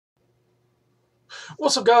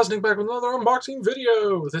What's up, guys? Nick back with another unboxing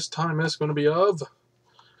video. This time it's going to be of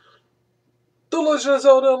The Legend of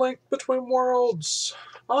Zelda: Link Between Worlds.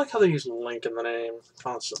 I like how they use Link in the name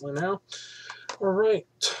constantly now. Alright,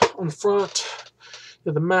 on the front, you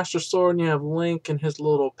have the Master Sword, and you have Link and his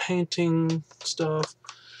little painting stuff.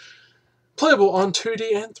 Playable on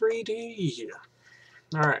 2D and 3D.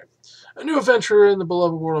 Alright, a new adventure in the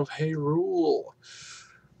beloved world of Hyrule.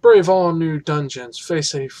 Brave all new dungeons,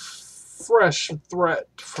 face a fresh threat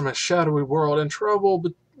from a shadowy world, and travel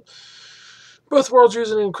both worlds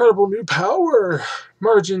using incredible new power.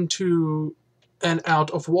 Merge into and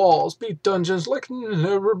out of walls, beat dungeons like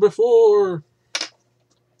never before.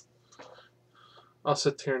 I'll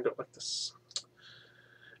sit here and do it like this.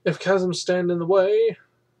 If chasms stand in the way,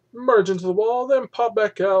 merge into the wall, then pop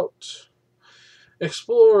back out.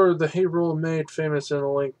 Explore the Hyrule made famous in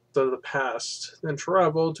a link to the past, then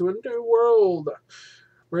travel to a new world.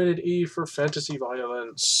 Rated E for fantasy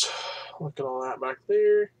violence. Look at all that back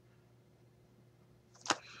there.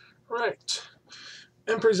 Right.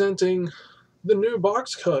 And presenting the new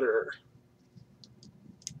box cutter.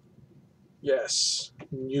 Yes,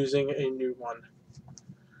 using a new one.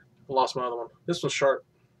 I lost my other one. This one's sharp.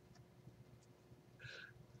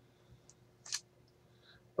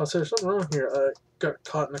 I'll say there's something wrong here. I got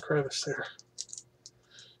caught in a crevice there.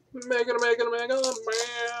 Mega man.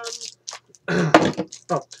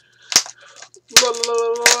 Oh.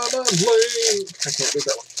 Link. I can't do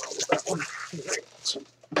that one. I'll do that one. Right.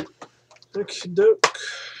 Okie doke.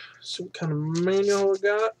 See what kind of manual we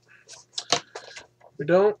got. We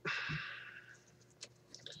don't.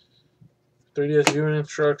 3DS viewing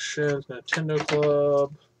instructions, Nintendo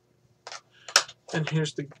Club. And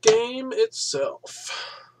here's the game itself.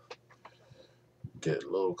 Get a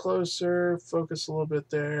little closer, focus a little bit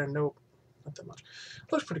there. Nope, not that much.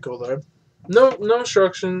 Looks pretty cool though. No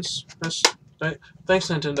instructions. Thanks,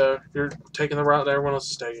 Nintendo. You're taking the route that everyone else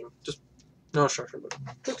is taking. Just no instructions, but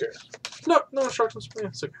who cares? No instructions. Yeah,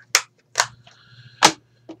 it's okay.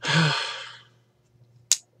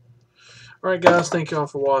 Alright guys, thank you all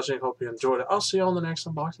for watching. Hope you enjoyed it. I'll see you on the next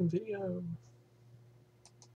unboxing video.